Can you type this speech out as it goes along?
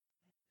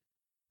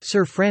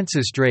Sir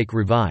Francis Drake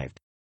revived.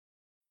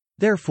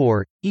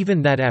 Therefore,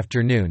 even that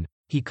afternoon,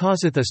 he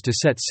causeth us to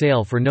set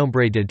sail for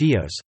Nombre de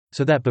Dios,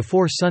 so that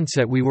before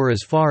sunset we were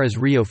as far as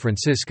Rio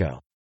Francisco.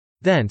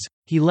 Thence,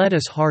 he led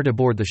us hard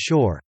aboard the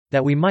shore,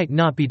 that we might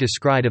not be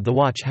descried of the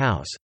watch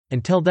house,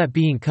 until that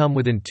being come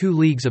within 2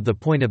 leagues of the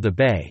point of the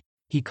bay,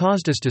 he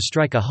caused us to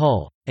strike a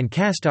hull, and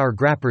cast our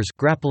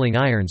grappling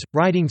irons,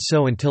 riding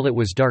so until it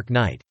was dark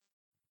night.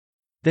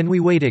 Then we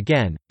weighed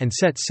again, and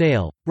set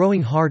sail,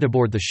 rowing hard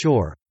aboard the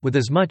shore, with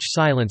as much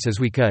silence as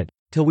we could,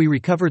 till we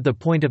recovered the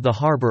point of the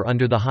harbour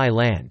under the high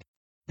land.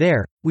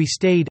 There, we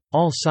stayed,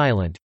 all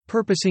silent,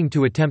 purposing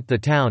to attempt the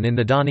town in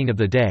the dawning of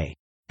the day,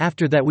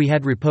 after that we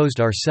had reposed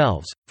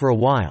ourselves, for a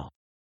while.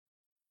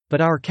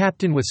 But our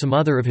captain with some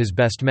other of his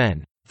best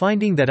men,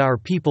 finding that our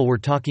people were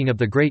talking of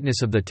the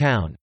greatness of the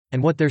town,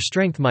 and what their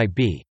strength might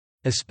be,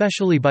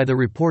 especially by the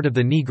report of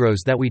the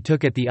negroes that we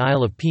took at the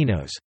Isle of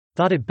Pinos,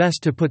 thought it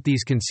best to put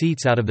these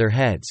conceits out of their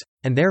heads,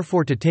 and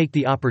therefore to take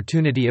the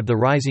opportunity of the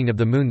rising of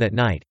the moon that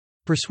night,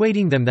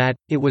 persuading them that,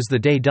 it was the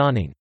day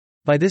dawning.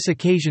 By this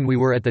occasion we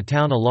were at the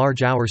town a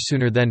large hour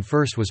sooner than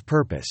first was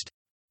purposed.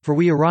 For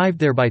we arrived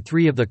there by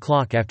 3 of the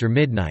clock after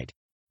midnight.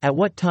 At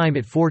what time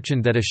it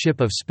fortuned that a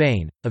ship of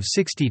Spain, of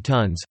 60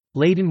 tons,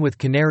 laden with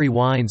Canary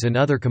wines and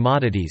other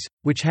commodities,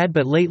 which had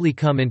but lately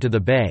come into the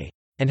bay,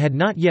 and had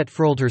not yet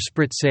furled her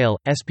sprit sail,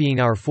 espying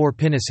our 4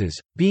 pinnaces,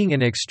 being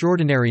an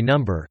extraordinary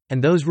number,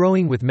 and those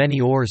rowing with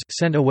many oars,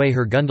 sent away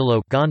her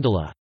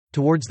gondola,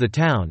 towards the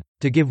town,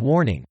 to give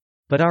warning.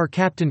 But our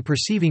captain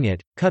perceiving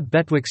it, cut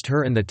betwixt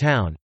her and the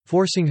town,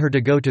 forcing her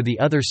to go to the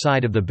other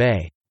side of the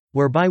bay,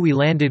 whereby we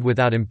landed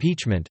without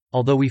impeachment,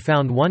 although we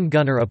found 1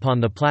 gunner upon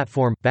the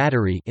platform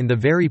battery in the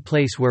very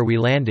place where we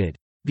landed,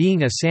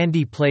 being a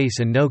sandy place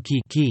and no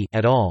key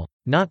at all,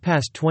 not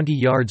past 20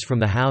 yards from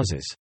the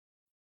houses.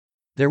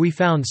 There we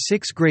found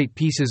 6 great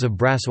pieces of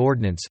brass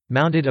ordnance,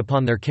 mounted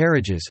upon their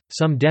carriages,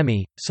 some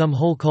demi, some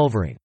whole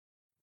culvering.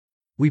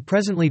 We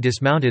presently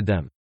dismounted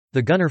them.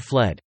 The gunner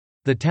fled.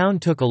 The town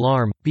took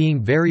alarm,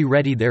 being very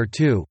ready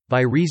thereto,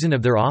 by reason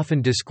of their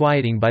often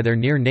disquieting by their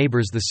near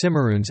neighbours the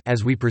Cimarroons,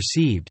 as we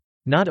perceived,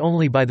 not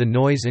only by the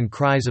noise and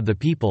cries of the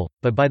people,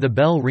 but by the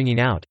bell ringing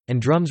out,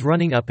 and drums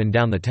running up and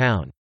down the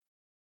town.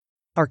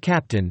 Our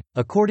captain,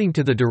 according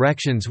to the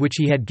directions which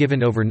he had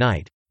given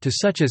overnight, to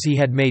such as he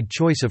had made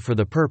choice of for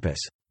the purpose,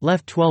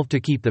 left 12 to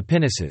keep the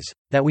pinnaces,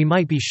 that we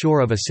might be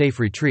sure of a safe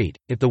retreat,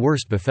 if the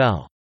worst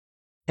befell.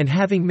 And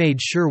having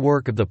made sure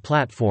work of the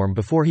platform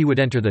before he would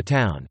enter the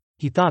town,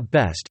 he thought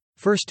best,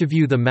 first to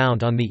view the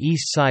mount on the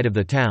east side of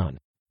the town,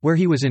 where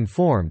he was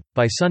informed,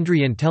 by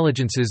sundry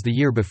intelligences the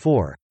year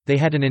before, they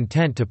had an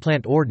intent to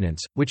plant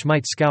ordnance, which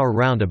might scour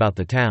round about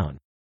the town.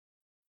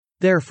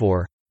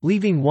 Therefore,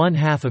 leaving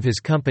 1/2 of his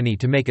company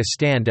to make a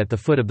stand at the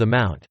foot of the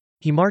mount,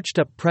 he marched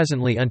up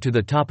presently unto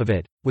the top of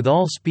it, with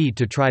all speed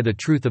to try the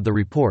truth of the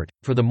report,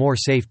 for the more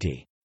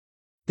safety.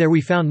 There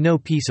we found no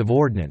piece of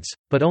ordnance,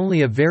 but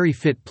only a very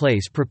fit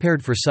place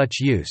prepared for such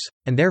use,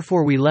 and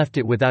therefore we left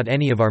it without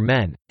any of our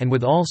men, and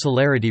with all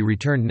celerity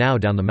returned now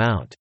down the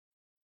mount.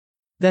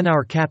 Then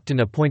our captain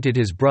appointed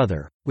his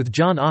brother, with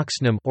John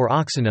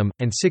Oxenham,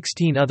 and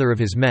 16 other of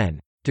his men,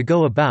 to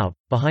go about,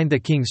 behind the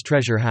king's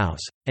treasure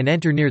house, and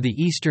enter near the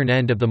eastern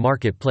end of the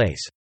market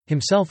place.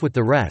 Himself with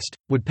the rest,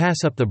 would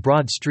pass up the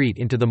broad street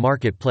into the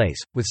market place,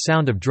 with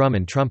sound of drum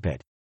and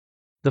trumpet.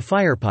 The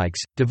firepikes,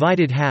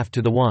 divided half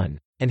to the one,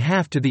 and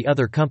half to the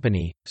other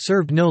company,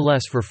 served no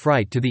less for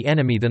fright to the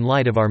enemy than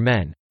light of our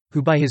men,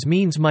 who by his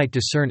means might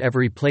discern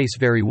every place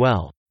very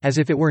well, as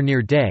if it were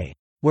near day,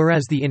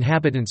 whereas the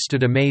inhabitants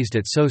stood amazed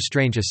at so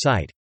strange a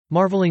sight,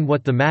 marvelling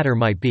what the matter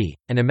might be,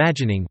 and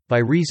imagining, by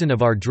reason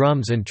of our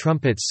drums and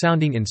trumpets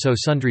sounding in so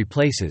sundry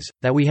places,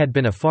 that we had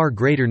been a far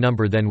greater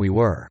number than we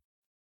were.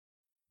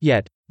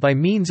 Yet, by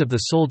means of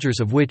the soldiers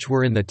of which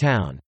were in the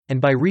town,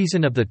 and by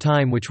reason of the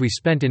time which we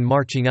spent in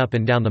marching up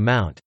and down the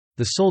mount,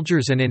 the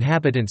soldiers and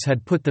inhabitants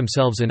had put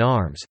themselves in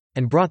arms,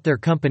 and brought their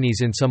companies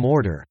in some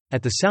order,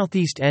 at the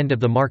southeast end of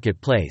the market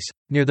place,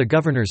 near the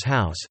governor's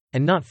house,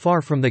 and not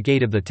far from the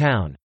gate of the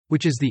town,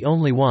 which is the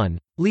only one,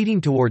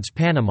 leading towards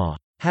Panama,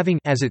 having,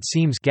 as it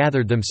seems,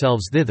 gathered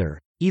themselves thither,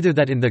 either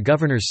that in the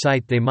governor's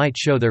sight they might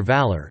show their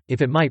valour,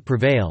 if it might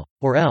prevail,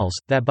 or else,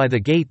 that by the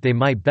gate they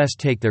might best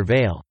take their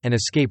veil, and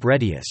escape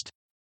readiest.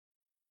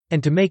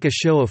 And to make a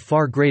show of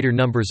far greater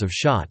numbers of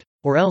shot,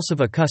 or else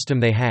of a custom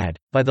they had,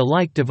 by the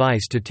like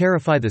device to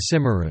terrify the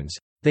Cimarroons,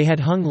 they had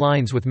hung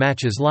lines with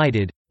matches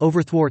lighted,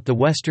 overthwart the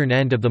western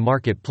end of the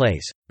market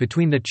place,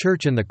 between the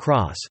church and the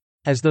cross,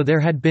 as though there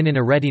had been in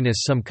a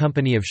readiness some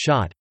company of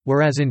shot,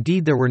 whereas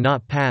indeed there were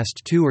not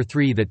past 2 or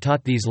 3 that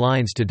taught these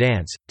lines to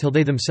dance, till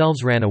they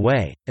themselves ran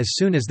away, as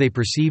soon as they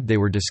perceived they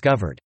were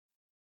discovered.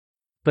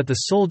 But the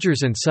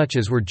soldiers and such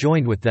as were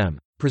joined with them,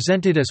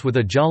 presented us with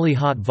a jolly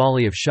hot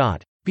volley of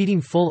shot,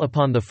 beating full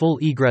upon the full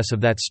egress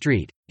of that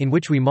street, in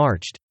which we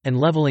marched, and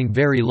levelling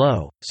very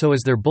low, so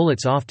as their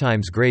bullets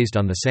ofttimes grazed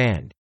on the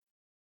sand.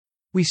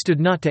 We stood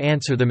not to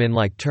answer them in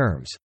like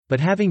terms, but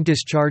having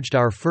discharged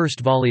our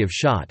first volley of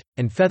shot,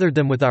 and feathered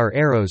them with our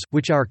arrows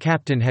which our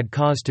captain had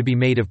caused to be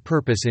made of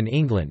purpose in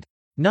England,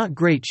 Not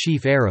great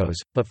sheaf arrows,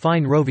 but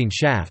fine roving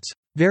shafts,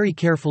 very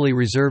carefully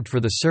reserved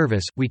for the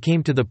service. We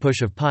came to the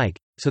push of pike,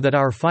 so that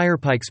our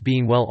firepikes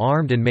being well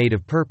armed and made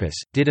of purpose,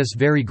 did us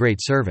very great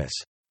service.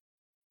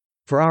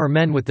 For our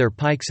men with their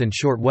pikes and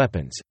short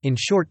weapons, in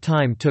short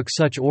time took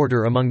such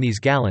order among these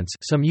gallants,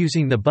 some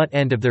using the butt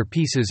end of their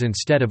pieces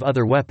instead of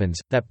other weapons,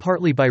 that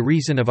partly by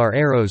reason of our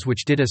arrows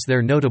which did us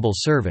their notable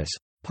service,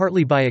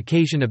 partly by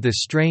occasion of this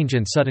strange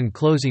and sudden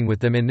closing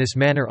with them in this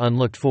manner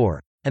unlooked for,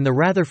 and the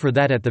rather for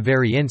that at the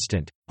very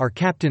instant, our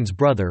captain's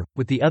brother,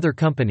 with the other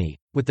company,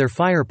 with their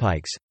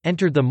firepikes,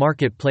 entered the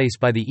market place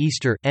by the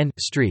easter end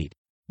street.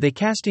 They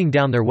casting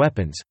down their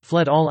weapons,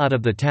 fled all out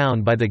of the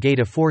town by the gate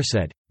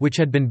aforesaid, which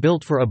had been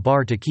built for a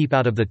bar to keep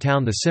out of the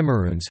town the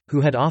Cimmerians,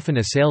 who had often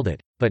assailed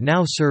it, but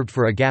now served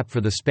for a gap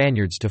for the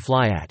Spaniards to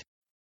fly at.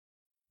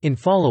 In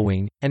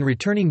following, and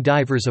returning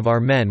divers of our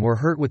men were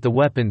hurt with the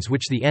weapons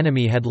which the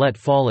enemy had let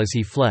fall as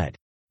he fled.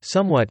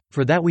 Somewhat,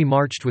 for that we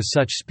marched with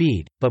such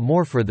speed, but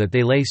more for that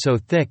they lay so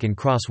thick and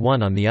cross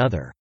one on the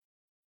other.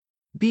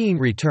 Being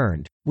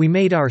returned, we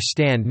made our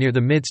stand near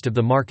the midst of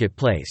the market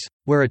place,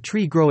 where a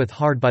tree groweth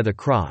hard by the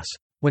cross,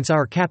 whence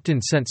our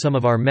captain sent some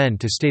of our men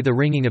to stay the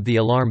ringing of the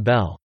alarm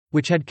bell,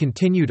 which had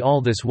continued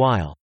all this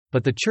while,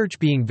 but the church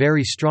being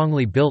very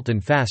strongly built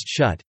and fast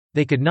shut,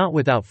 they could not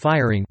without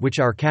firing, which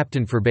our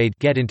captain forbade,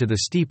 get into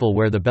the steeple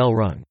where the bell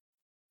rung.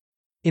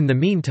 In the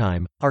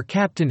meantime, our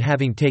captain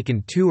having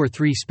taken 2 or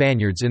 3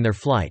 Spaniards in their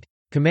flight,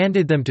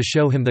 commanded them to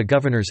show him the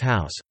governor's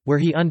house, where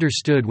he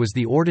understood was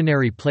the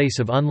ordinary place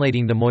of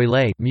unlading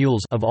the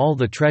mules of all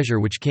the treasure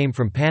which came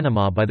from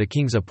Panama by the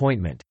king's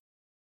appointment.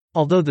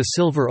 Although the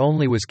silver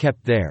only was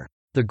kept there,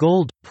 the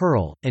gold,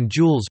 pearl, and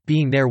jewels,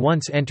 being there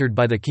once entered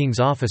by the king's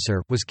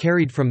officer, was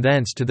carried from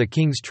thence to the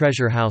king's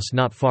treasure house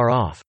not far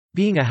off,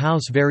 being a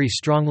house very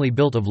strongly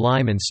built of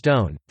lime and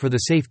stone, for the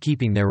safe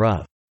keeping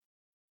thereof.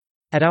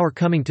 At our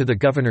coming to the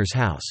governor's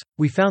house,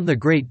 we found the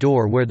great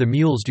door where the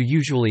mules do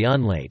usually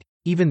unlade,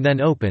 even then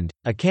opened,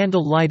 a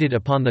candle lighted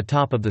upon the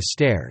top of the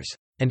stairs,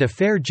 and a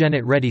fair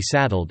jennet ready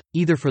saddled,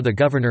 either for the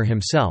governor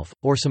himself,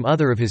 or some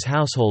other of his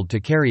household to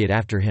carry it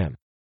after him.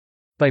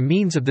 By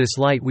means of this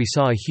light we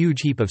saw a huge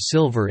heap of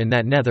silver in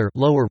that nether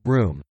lower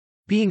room,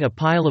 being a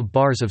pile of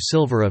bars of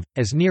silver of,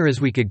 as near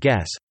as we could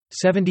guess,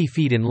 70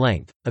 feet in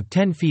length, of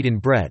 10 feet in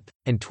breadth,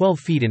 and 12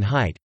 feet in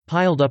height,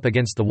 piled up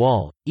against the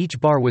wall. Each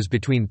bar was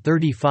between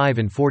 35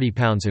 and 40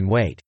 pounds in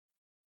weight.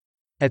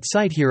 At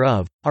sight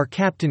hereof, our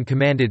captain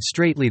commanded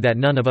straitly that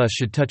none of us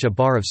should touch a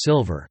bar of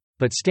silver,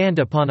 but stand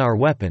upon our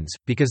weapons,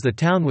 because the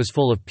town was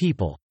full of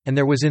people, and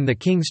there was in the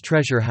king's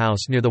treasure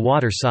house near the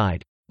water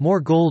side,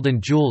 more gold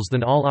and jewels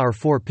than all our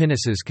 4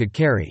 pinnaces could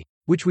carry,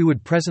 which we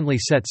would presently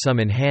set some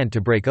in hand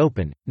to break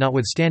open,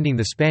 notwithstanding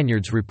the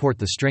Spaniards report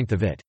the strength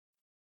of it.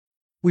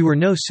 We were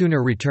no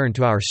sooner returned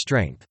to our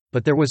strength,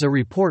 but there was a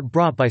report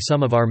brought by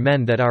some of our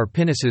men that our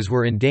pinnaces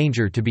were in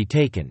danger to be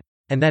taken,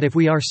 and that if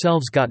we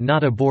ourselves got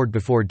not aboard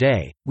before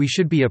day, we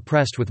should be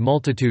oppressed with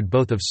multitude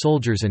both of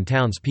soldiers and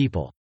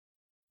townspeople.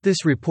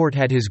 This report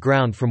had his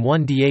ground from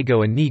one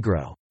Diego a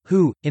Negro,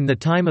 who, in the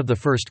time of the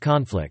first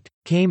conflict,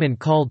 came and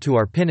called to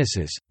our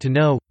pinnaces, to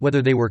know,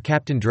 whether they were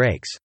Captain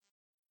Drake's.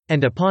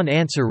 And upon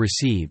answer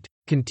received,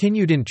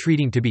 continued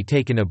entreating to be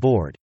taken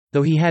aboard,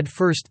 though he had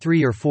first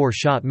 3 or 4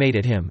 shot made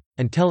at him,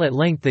 until at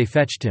length they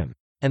fetched him,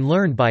 and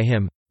learned by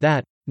him,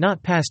 that,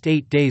 not past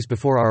 8 days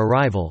before our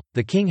arrival,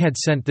 the king had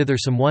sent thither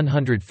some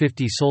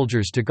 150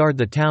 soldiers to guard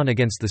the town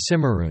against the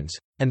Cimmerians,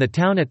 and the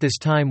town at this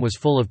time was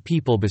full of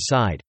people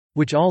beside,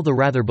 which all the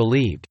rather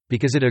believed,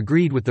 because it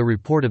agreed with the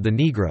report of the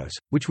Negroes,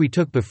 which we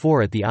took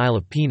before at the Isle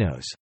of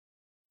Pinos.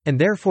 And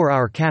therefore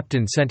our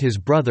captain sent his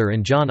brother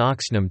and John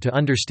Oxnam to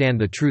understand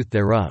the truth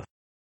thereof.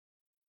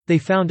 They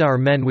found our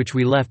men which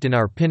we left in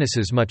our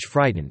pinnaces much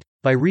frightened,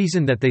 by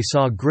reason that they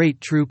saw great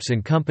troops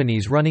and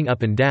companies running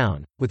up and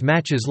down, with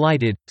matches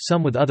lighted,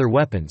 some with other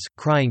weapons,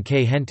 crying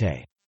Que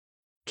gente!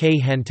 Que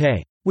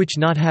gente! Which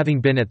not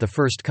having been at the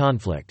first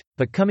conflict,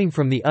 but coming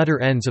from the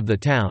utter ends of the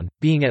town,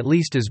 being at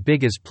least as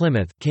big as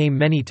Plymouth, came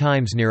many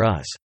times near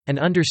us, and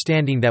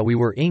understanding that we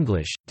were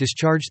English,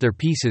 discharged their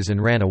pieces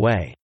and ran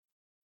away.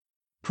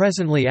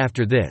 Presently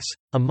after this,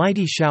 a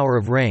mighty shower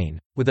of rain,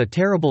 with a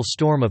terrible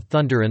storm of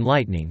thunder and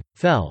lightning,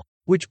 fell,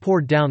 which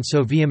poured down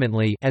so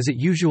vehemently, as it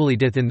usually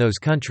doth in those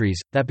countries,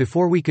 that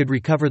before we could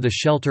recover the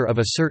shelter of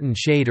a certain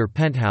shade or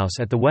penthouse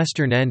at the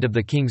western end of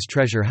the king's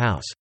treasure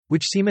house,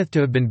 which seemeth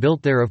to have been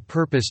built there of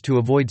purpose to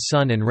avoid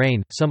sun and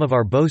rain, some of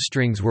our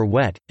bowstrings were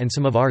wet, and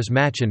some of ours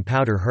match and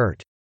powder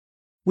hurt.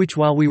 Which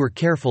while we were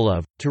careful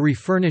of, to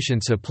refurnish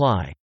and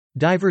supply,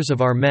 divers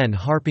of our men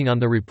harping on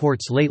the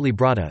reports lately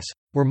brought us,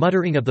 were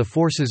muttering of the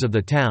forces of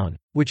the town,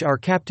 which our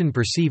captain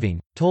perceiving,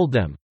 told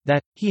them,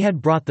 that, he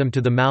had brought them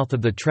to the mouth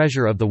of the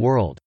treasure of the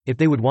world, if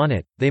they would want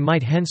it, they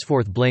might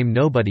henceforth blame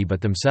nobody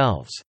but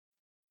themselves.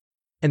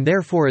 And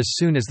therefore as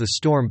soon as the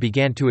storm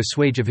began to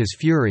assuage of his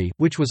fury,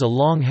 which was a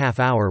long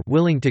half-hour,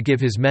 willing to give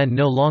his men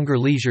no longer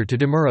leisure to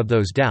demur of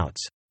those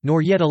doubts,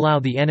 nor yet allow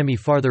the enemy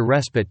farther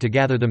respite to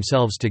gather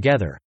themselves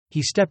together,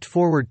 he stepped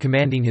forward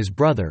commanding his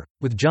brother,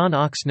 with John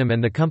Oxenham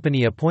and the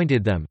company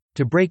appointed them,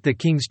 to break the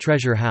king's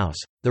treasure house,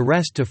 the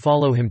rest to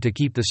follow him to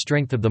keep the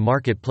strength of the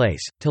market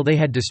place, till they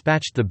had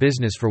dispatched the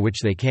business for which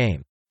they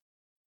came.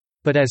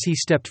 But as he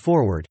stepped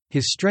forward,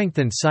 his strength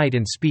and sight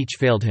and speech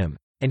failed him,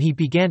 and he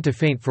began to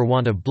faint for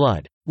want of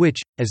blood, which,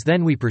 as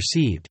then we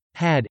perceived,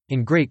 had,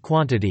 in great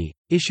quantity,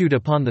 issued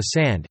upon the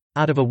sand,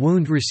 out of a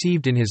wound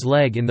received in his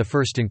leg in the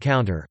first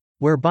encounter,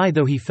 whereby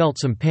though he felt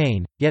some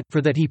pain, yet,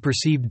 for that he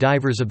perceived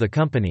divers of the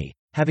company,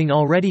 having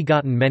already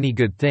gotten many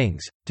good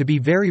things, to be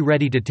very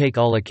ready to take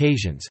all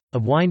occasions,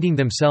 of winding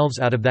themselves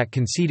out of that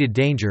conceited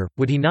danger,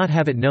 would he not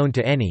have it known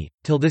to any,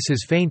 till this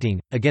his fainting,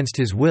 against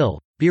his will,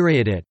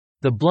 bewrayed it,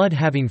 the blood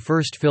having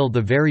first filled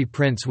the very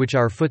prints which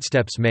our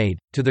footsteps made,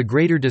 to the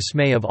greater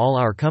dismay of all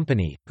our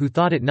company, who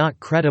thought it not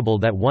credible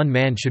that one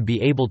man should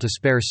be able to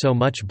spare so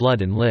much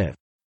blood and live.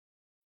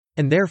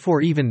 And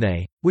therefore even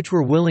they, which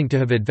were willing to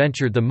have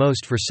adventured the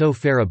most for so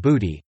fair a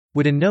booty,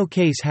 would in no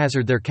case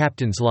hazard their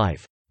captain's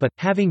life, but,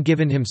 having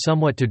given him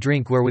somewhat to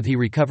drink wherewith he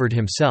recovered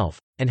himself,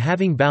 and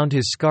having bound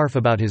his scarf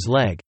about his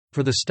leg,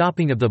 for the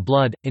stopping of the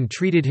blood,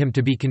 entreated him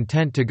to be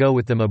content to go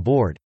with them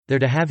aboard, there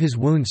to have his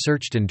wound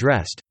searched and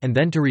dressed, and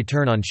then to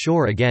return on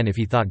shore again if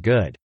he thought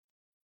good.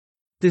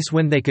 This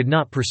when they could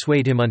not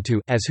persuade him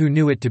unto, as who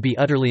knew it to be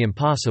utterly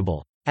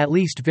impossible, at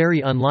least very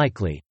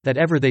unlikely, that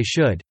ever they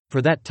should,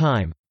 for that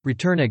time,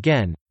 return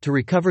again, to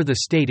recover the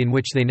state in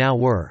which they now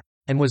were,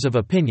 and was of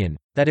opinion,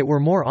 that it were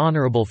more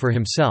honorable for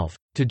himself,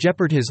 to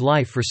jeopard his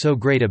life for so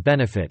great a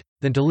benefit,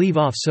 than to leave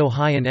off so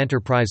high an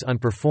enterprise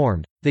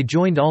unperformed. They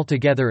joined all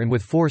together and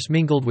with force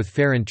mingled with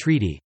fair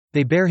entreaty,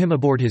 they bare him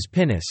aboard his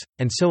pinnace,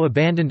 and so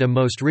abandoned a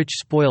most rich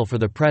spoil for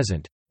the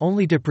present,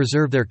 only to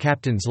preserve their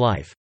captain's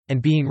life,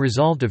 and being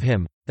resolved of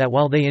him, that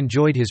while they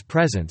enjoyed his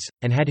presence,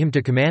 and had him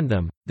to command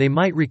them, they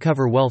might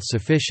recover wealth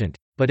sufficient,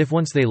 but if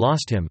once they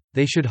lost him,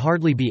 they should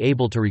hardly be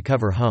able to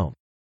recover home.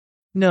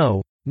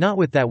 No, not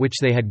with that which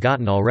they had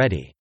gotten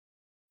already.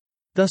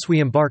 Thus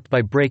we embarked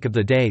by break of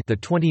the day, the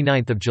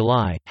 29th of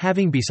July,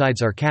 having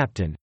besides our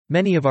captain,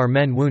 many of our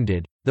men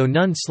wounded, though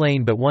none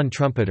slain but one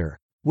trumpeter,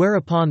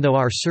 whereupon though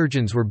our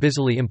surgeons were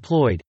busily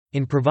employed,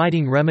 in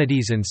providing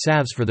remedies and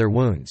salves for their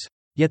wounds,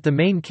 yet the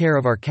main care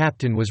of our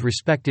captain was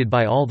respected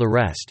by all the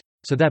rest,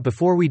 so that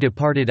before we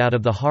departed out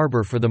of the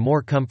harbour for the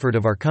more comfort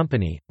of our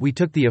company, we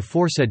took the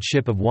aforesaid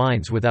ship of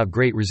wines without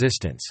great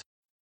resistance.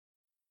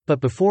 But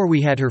before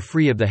we had her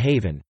free of the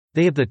haven,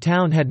 they of the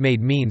town had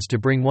made means to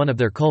bring one of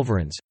their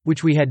culverins,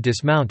 which we had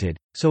dismounted,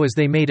 so as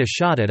they made a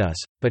shot at us,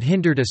 but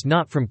hindered us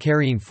not from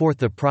carrying forth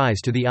the prize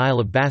to the Isle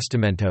of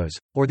Bastimentos,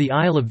 or the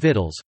Isle of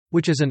Victuals,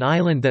 which is an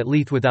island that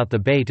lieth without the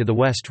bay to the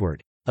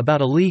westward, about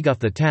a league off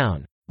the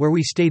town, where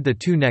we stayed the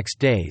 2 next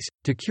days,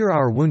 to cure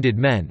our wounded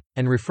men,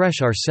 and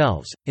refresh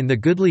ourselves, in the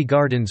goodly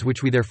gardens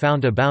which we there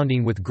found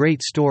abounding with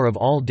great store of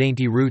all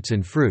dainty roots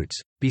and fruits,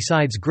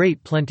 besides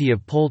great plenty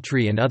of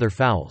poultry and other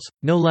fowls,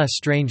 no less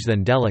strange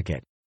than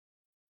delicate.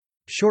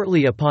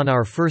 Shortly upon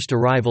our first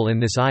arrival in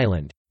this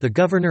island, the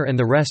governor and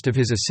the rest of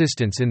his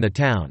assistants in the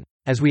town,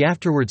 as we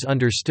afterwards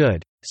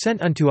understood,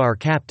 sent unto our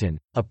captain,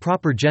 a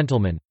proper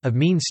gentleman, of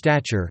mean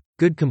stature,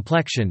 good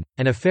complexion,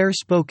 and a fair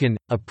spoken,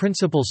 a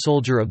principal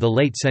soldier of the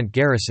late St.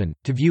 Garrison,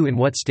 to view in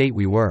what state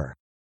we were.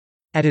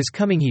 At his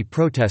coming he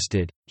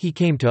protested, he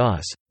came to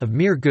us, of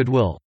mere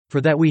goodwill,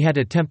 for that we had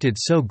attempted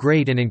so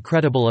great and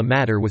incredible a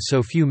matter with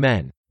so few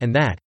men, and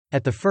that,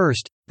 at the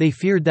first, they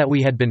feared that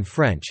we had been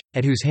French,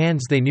 at whose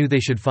hands they knew they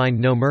should find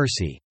no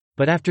mercy,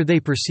 but after they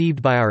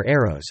perceived by our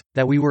arrows,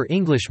 that we were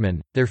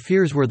Englishmen, their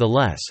fears were the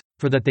less,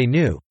 for that they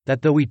knew,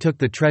 that though we took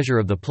the treasure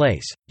of the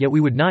place, yet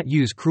we would not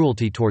use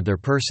cruelty toward their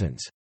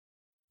persons.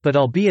 But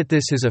albeit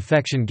this his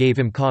affection gave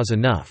him cause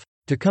enough,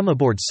 to come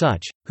aboard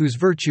such, whose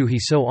virtue he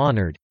so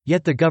honoured,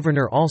 yet the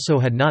governor also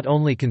had not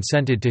only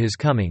consented to his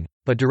coming,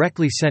 but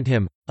directly sent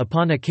him,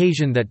 upon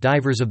occasion that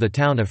divers of the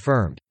town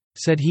affirmed,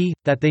 said he,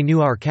 that they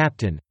knew our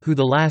captain, who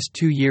the last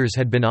 2 years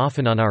had been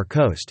often on our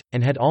coast,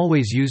 and had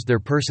always used their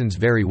persons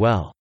very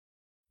well.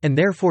 And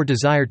therefore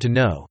desired to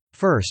know,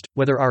 first,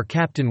 whether our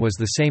captain was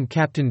the same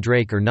Captain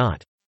Drake or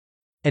not.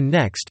 And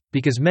next,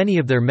 because many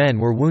of their men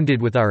were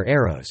wounded with our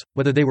arrows,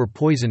 whether they were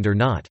poisoned or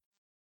not.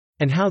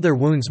 And how their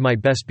wounds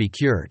might best be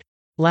cured.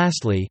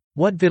 Lastly,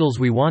 what victuals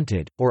we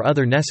wanted, or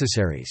other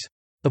necessaries.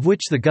 Of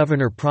which the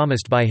governor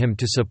promised by him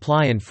to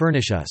supply and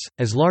furnish us,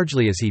 as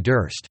largely as he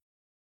durst.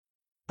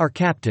 Our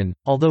captain,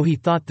 although he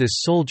thought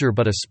this soldier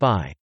but a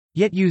spy,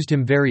 yet used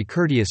him very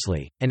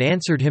courteously, and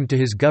answered him to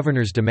his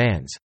governor's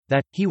demands,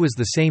 that, he was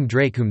the same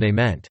Drake whom they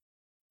meant.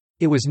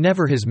 It was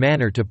never his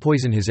manner to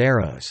poison his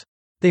arrows.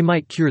 They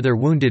might cure their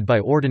wounded by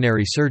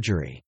ordinary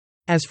surgery.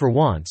 As for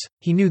wants,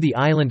 he knew the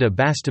island of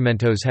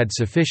Bastimentos had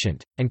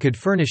sufficient, and could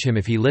furnish him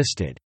if he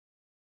listed.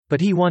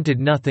 But he wanted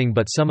nothing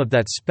but some of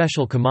that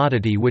special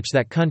commodity which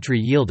that country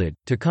yielded,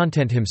 to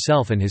content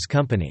himself and his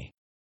company.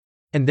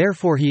 And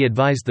therefore he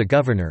advised the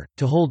governor,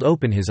 to hold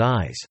open his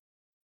eyes.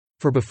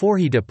 For before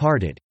he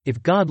departed,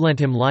 if God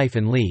lent him life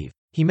and leave,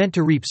 he meant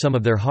to reap some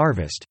of their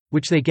harvest,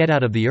 which they get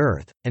out of the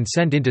earth, and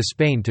send into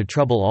Spain to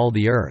trouble all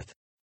the earth.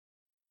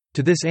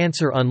 To this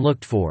answer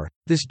unlooked for,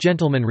 this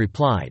gentleman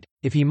replied,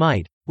 if he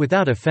might,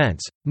 without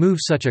offence, move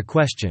such a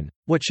question,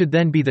 what should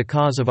then be the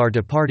cause of our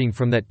departing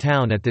from that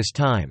town at this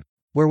time,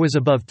 where was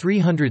above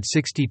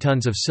 360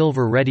 tons of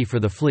silver ready for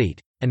the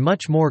fleet, and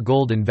much more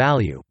gold in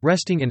value,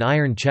 resting in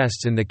iron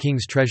chests in the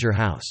king's treasure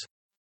house?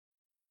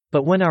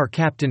 But when our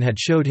captain had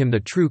showed him the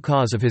true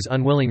cause of his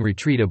unwilling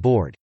retreat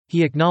aboard,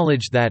 he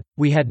acknowledged that,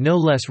 we had no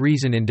less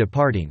reason in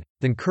departing,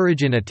 than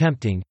courage in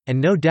attempting, and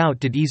no doubt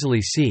did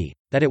easily see,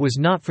 that it was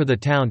not for the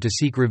town to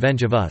seek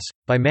revenge of us,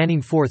 by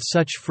manning forth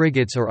such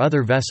frigates or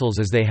other vessels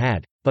as they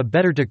had, but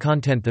better to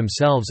content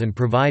themselves and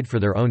provide for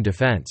their own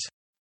defence.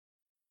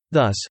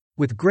 Thus,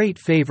 with great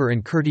favour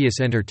and courteous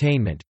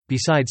entertainment,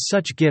 besides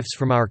such gifts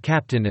from our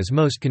captain as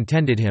most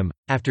contented him,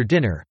 after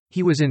dinner,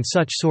 he was in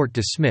such sort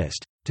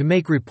dismissed, to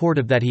make report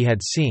of that he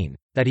had seen,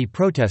 that he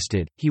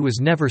protested, he was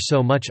never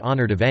so much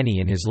honoured of any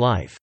in his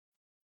life.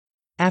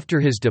 After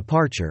his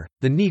departure,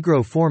 the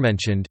negro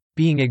forementioned,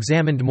 being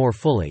examined more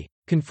fully,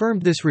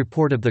 confirmed this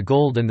report of the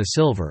gold and the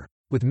silver,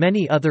 with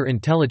many other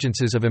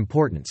intelligences of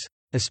importance,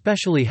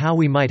 especially how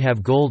we might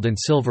have gold and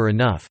silver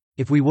enough,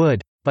 if we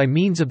would, by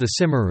means of the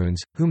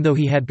Cimarroons, whom though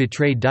he had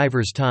betrayed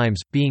divers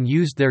times, being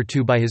used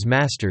thereto by his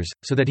masters,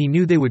 so that he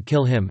knew they would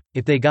kill him,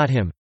 if they got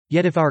him,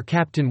 yet if our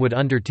captain would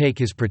undertake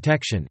his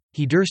protection,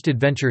 he durst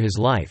adventure his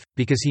life,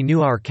 because he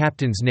knew our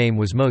captain's name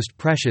was most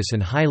precious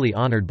and highly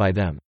honoured by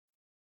them.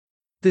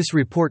 This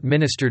report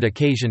ministered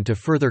occasion to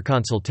further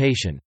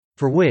consultation,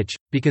 for which,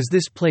 because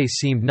this place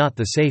seemed not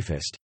the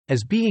safest,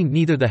 as being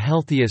neither the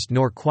healthiest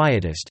nor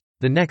quietest,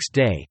 the next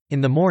day, in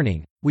the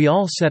morning, we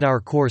all set our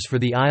course for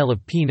the Isle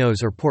of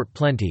Pinos or Port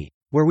Plenty,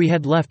 where we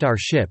had left our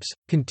ships,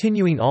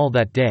 continuing all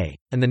that day,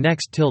 and the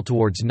next till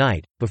towards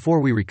night,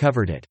 before we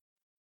recovered it.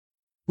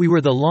 We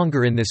were the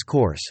longer in this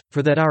course,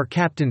 for that our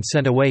captain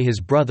sent away his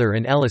brother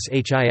and Ellis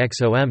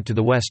Hixom to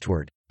the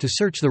westward, to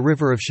search the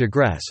river of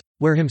Chagres,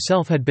 where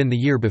himself had been the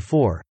year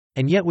before,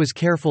 and yet was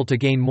careful to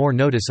gain more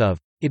notice of,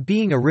 it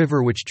being a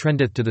river which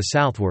trendeth to the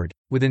southward,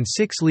 within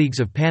 6 leagues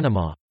of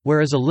Panama,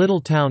 whereas a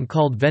little town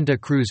called Venta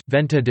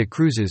de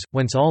Cruces,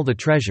 whence all the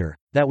treasure,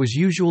 that was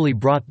usually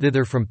brought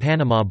thither from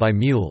Panama by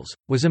mules,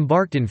 was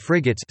embarked in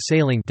frigates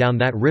sailing down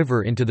that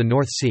river into the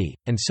North Sea,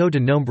 and so to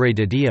Nombre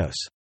de Dios.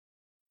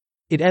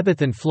 It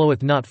ebbeth and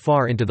floweth not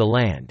far into the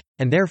land,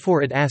 and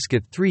therefore it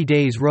asketh 3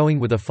 days rowing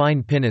with a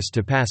fine pinnace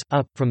to pass,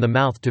 up, from the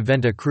mouth to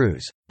Venta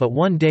Cruz, but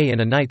 1 day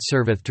and a night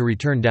serveth to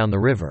return down the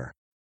river.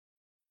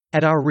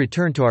 At our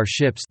return to our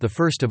ships the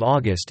 1st of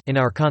August, in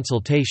our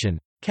consultation,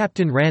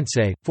 Captain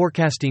Ransay,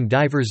 forecasting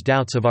divers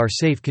doubts of our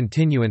safe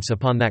continuance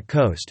upon that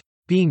coast,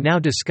 being now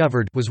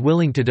discovered, was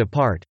willing to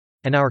depart,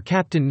 and our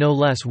captain no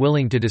less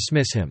willing to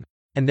dismiss him.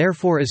 And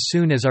therefore as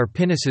soon as our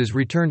pinnaces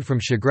returned from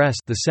Chagres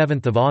the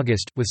 7th of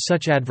August, with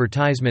such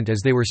advertisement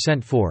as they were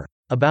sent for,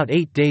 about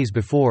 8 days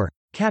before,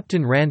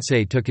 Captain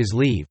Ransay took his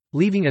leave,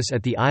 leaving us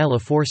at the isle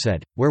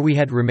aforesaid, where we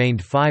had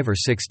remained 5 or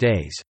 6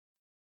 days.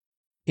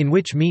 In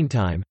which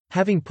meantime,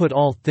 having put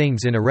all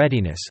things in a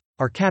readiness,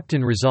 our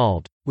captain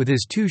resolved, with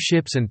his 2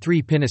 ships and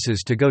 3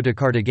 pinnaces to go to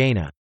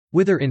Cartagena,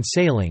 whither in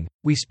sailing,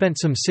 we spent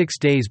some 6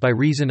 days by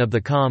reason of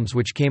the calms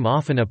which came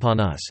often upon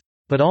us.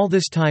 But all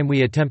this time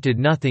we attempted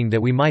nothing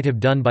that we might have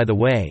done by the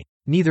way,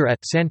 neither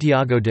at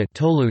Santiago de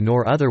Tolu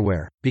nor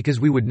otherwhere, because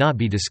we would not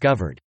be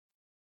discovered.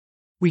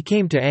 We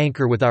came to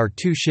anchor with our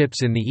 2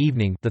 ships in the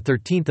evening, the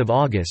 13th of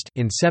August,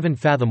 in 7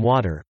 fathom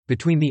water,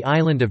 between the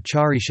island of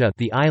Charisha,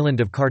 the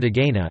island of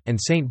Cartagena, and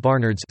St.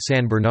 Bernard's,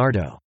 San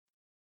Bernardo.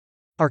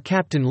 Our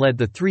captain led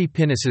the 3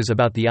 pinnaces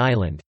about the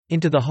island,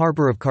 into the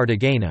harbour of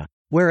Cartagena,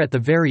 where at the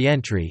very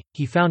entry,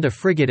 he found a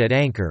frigate at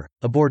anchor,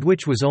 aboard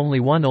which was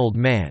only one old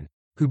man,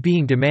 who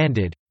being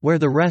demanded, where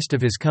the rest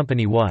of his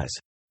company was,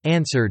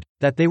 answered,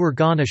 that they were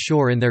gone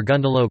ashore in their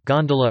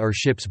gondola or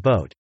ship's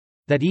boat,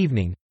 that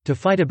evening, to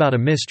fight about a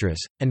mistress,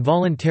 and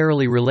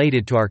voluntarily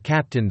related to our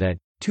captain that,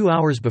 2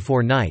 hours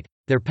before night,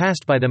 there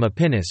passed by them a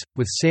pinnace,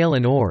 with sail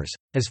and oars,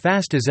 as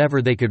fast as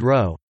ever they could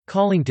row,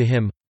 calling to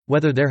him,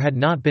 whether there had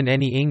not been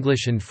any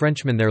English and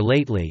Frenchmen there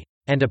lately,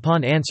 and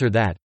upon answer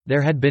that,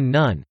 there had been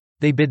none,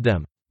 they bid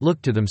them,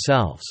 look to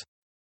themselves.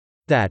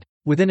 That,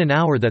 within an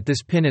hour that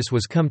this pinnace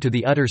was come to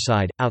the utter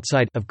side,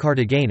 outside, of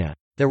Cartagena,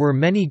 there were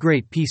many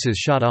great pieces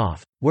shot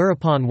off,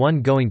 whereupon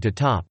one going to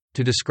top,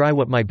 to descry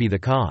what might be the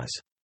cause,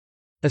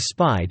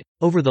 espied,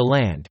 over the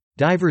land,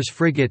 divers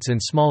frigates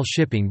and small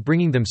shipping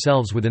bringing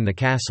themselves within the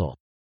castle.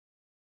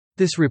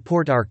 This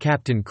report our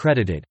captain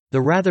credited,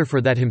 the rather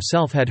for that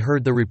himself had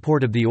heard the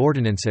report of the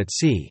ordnance at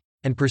sea,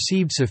 and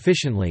perceived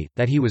sufficiently,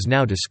 that he was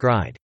now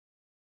descried.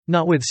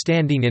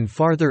 Notwithstanding in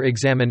farther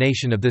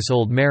examination of this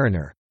old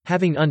mariner,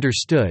 having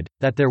understood,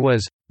 that there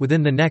was,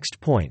 within the next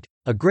point,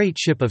 a great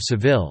ship of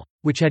Seville,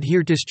 which had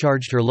here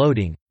discharged her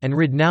loading, and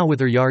rid now with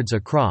her yards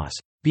across,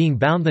 being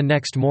bound the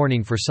next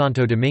morning for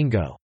Santo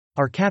Domingo,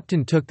 our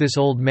captain took this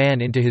old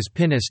man into his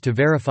pinnace to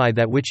verify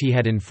that which he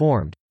had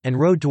informed, and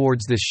rowed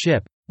towards this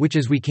ship, which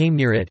as we came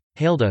near it,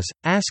 hailed us,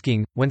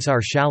 asking, whence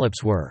our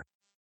shallops were.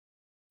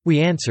 We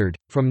answered,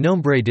 from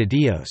Nombre de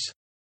Dios.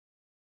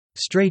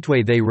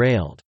 Straightway they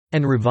railed,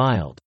 and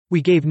reviled,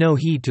 We gave no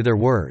heed to their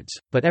words,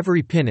 but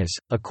every pinnace,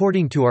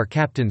 according to our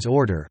captain's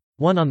order,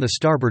 one on the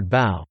starboard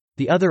bow,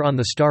 the other on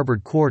the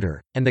starboard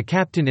quarter, and the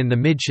captain in the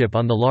midship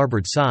on the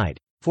larboard side,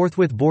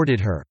 forthwith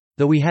boarded her,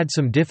 though we had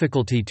some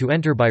difficulty to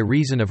enter by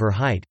reason of her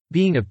height,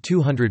 being of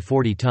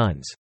 240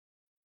 tons.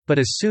 But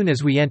as soon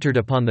as we entered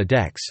upon the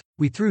decks,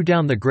 we threw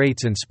down the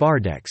grates and spar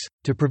decks,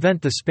 to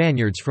prevent the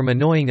Spaniards from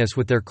annoying us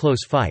with their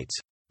close fights,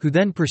 who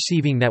then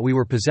perceiving that we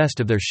were possessed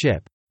of their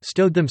ship,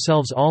 stowed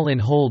themselves all in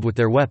hold with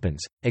their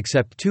weapons,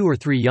 except 2 or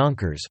 3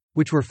 yonkers,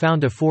 which were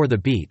found afore the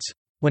beats.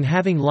 When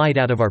having light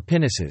out of our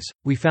pinnaces,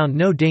 we found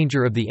no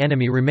danger of the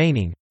enemy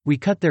remaining, we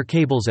cut their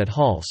cables at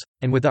Hulse,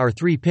 and with our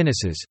 3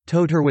 pinnaces,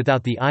 towed her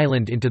without the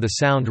island into the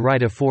sound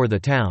right afore the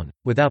town,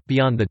 without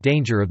beyond the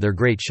danger of their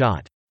great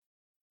shot.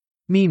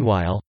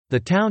 Meanwhile, the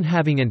town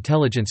having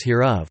intelligence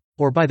hereof,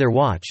 or by their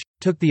watch,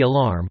 took the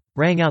alarm,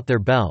 rang out their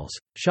bells,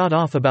 shot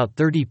off about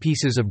 30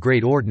 pieces of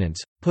great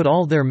ordnance, put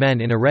all their men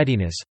in a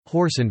readiness,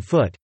 horse and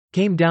foot,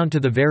 came down to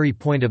the very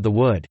point of the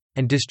wood,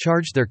 and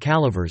discharged their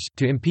calivers,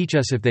 to impeach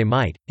us if they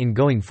might, in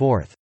going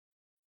forth.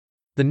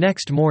 The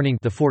next morning,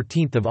 the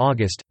 14th of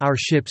August, our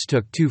ships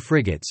took 2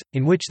 frigates,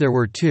 in which there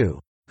were 2,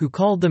 who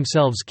called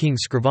themselves King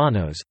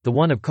Scrivanos, the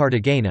one of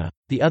Cartagena,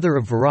 the other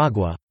of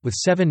Veragua, with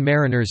 7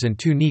 mariners and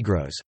 2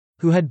 negroes,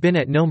 who had been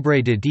at Nombre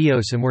de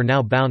Dios and were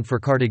now bound for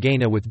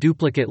Cartagena with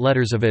duplicate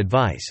letters of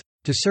advice,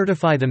 to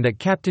certify them that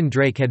Captain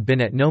Drake had been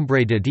at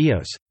Nombre de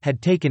Dios,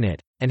 had taken it,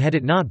 and had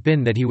it not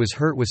been that he was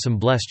hurt with some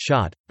blessed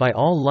shot, by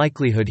all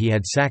likelihood he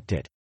had sacked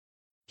it.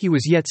 He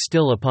was yet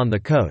still upon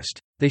the coast,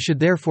 they should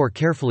therefore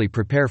carefully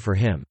prepare for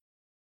him.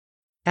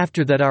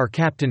 After that our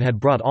captain had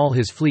brought all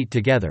his fleet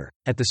together,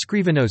 at the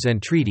Scrivanos'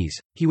 entreaties,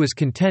 he was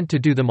content to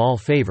do them all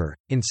favour,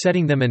 in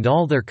setting them and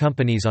all their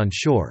companies on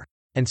shore,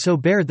 and so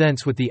bear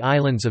thence with the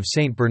islands of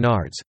St.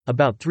 Bernards,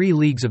 about 3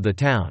 leagues of the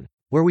town,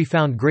 where we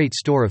found great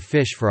store of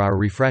fish for our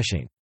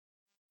refreshing.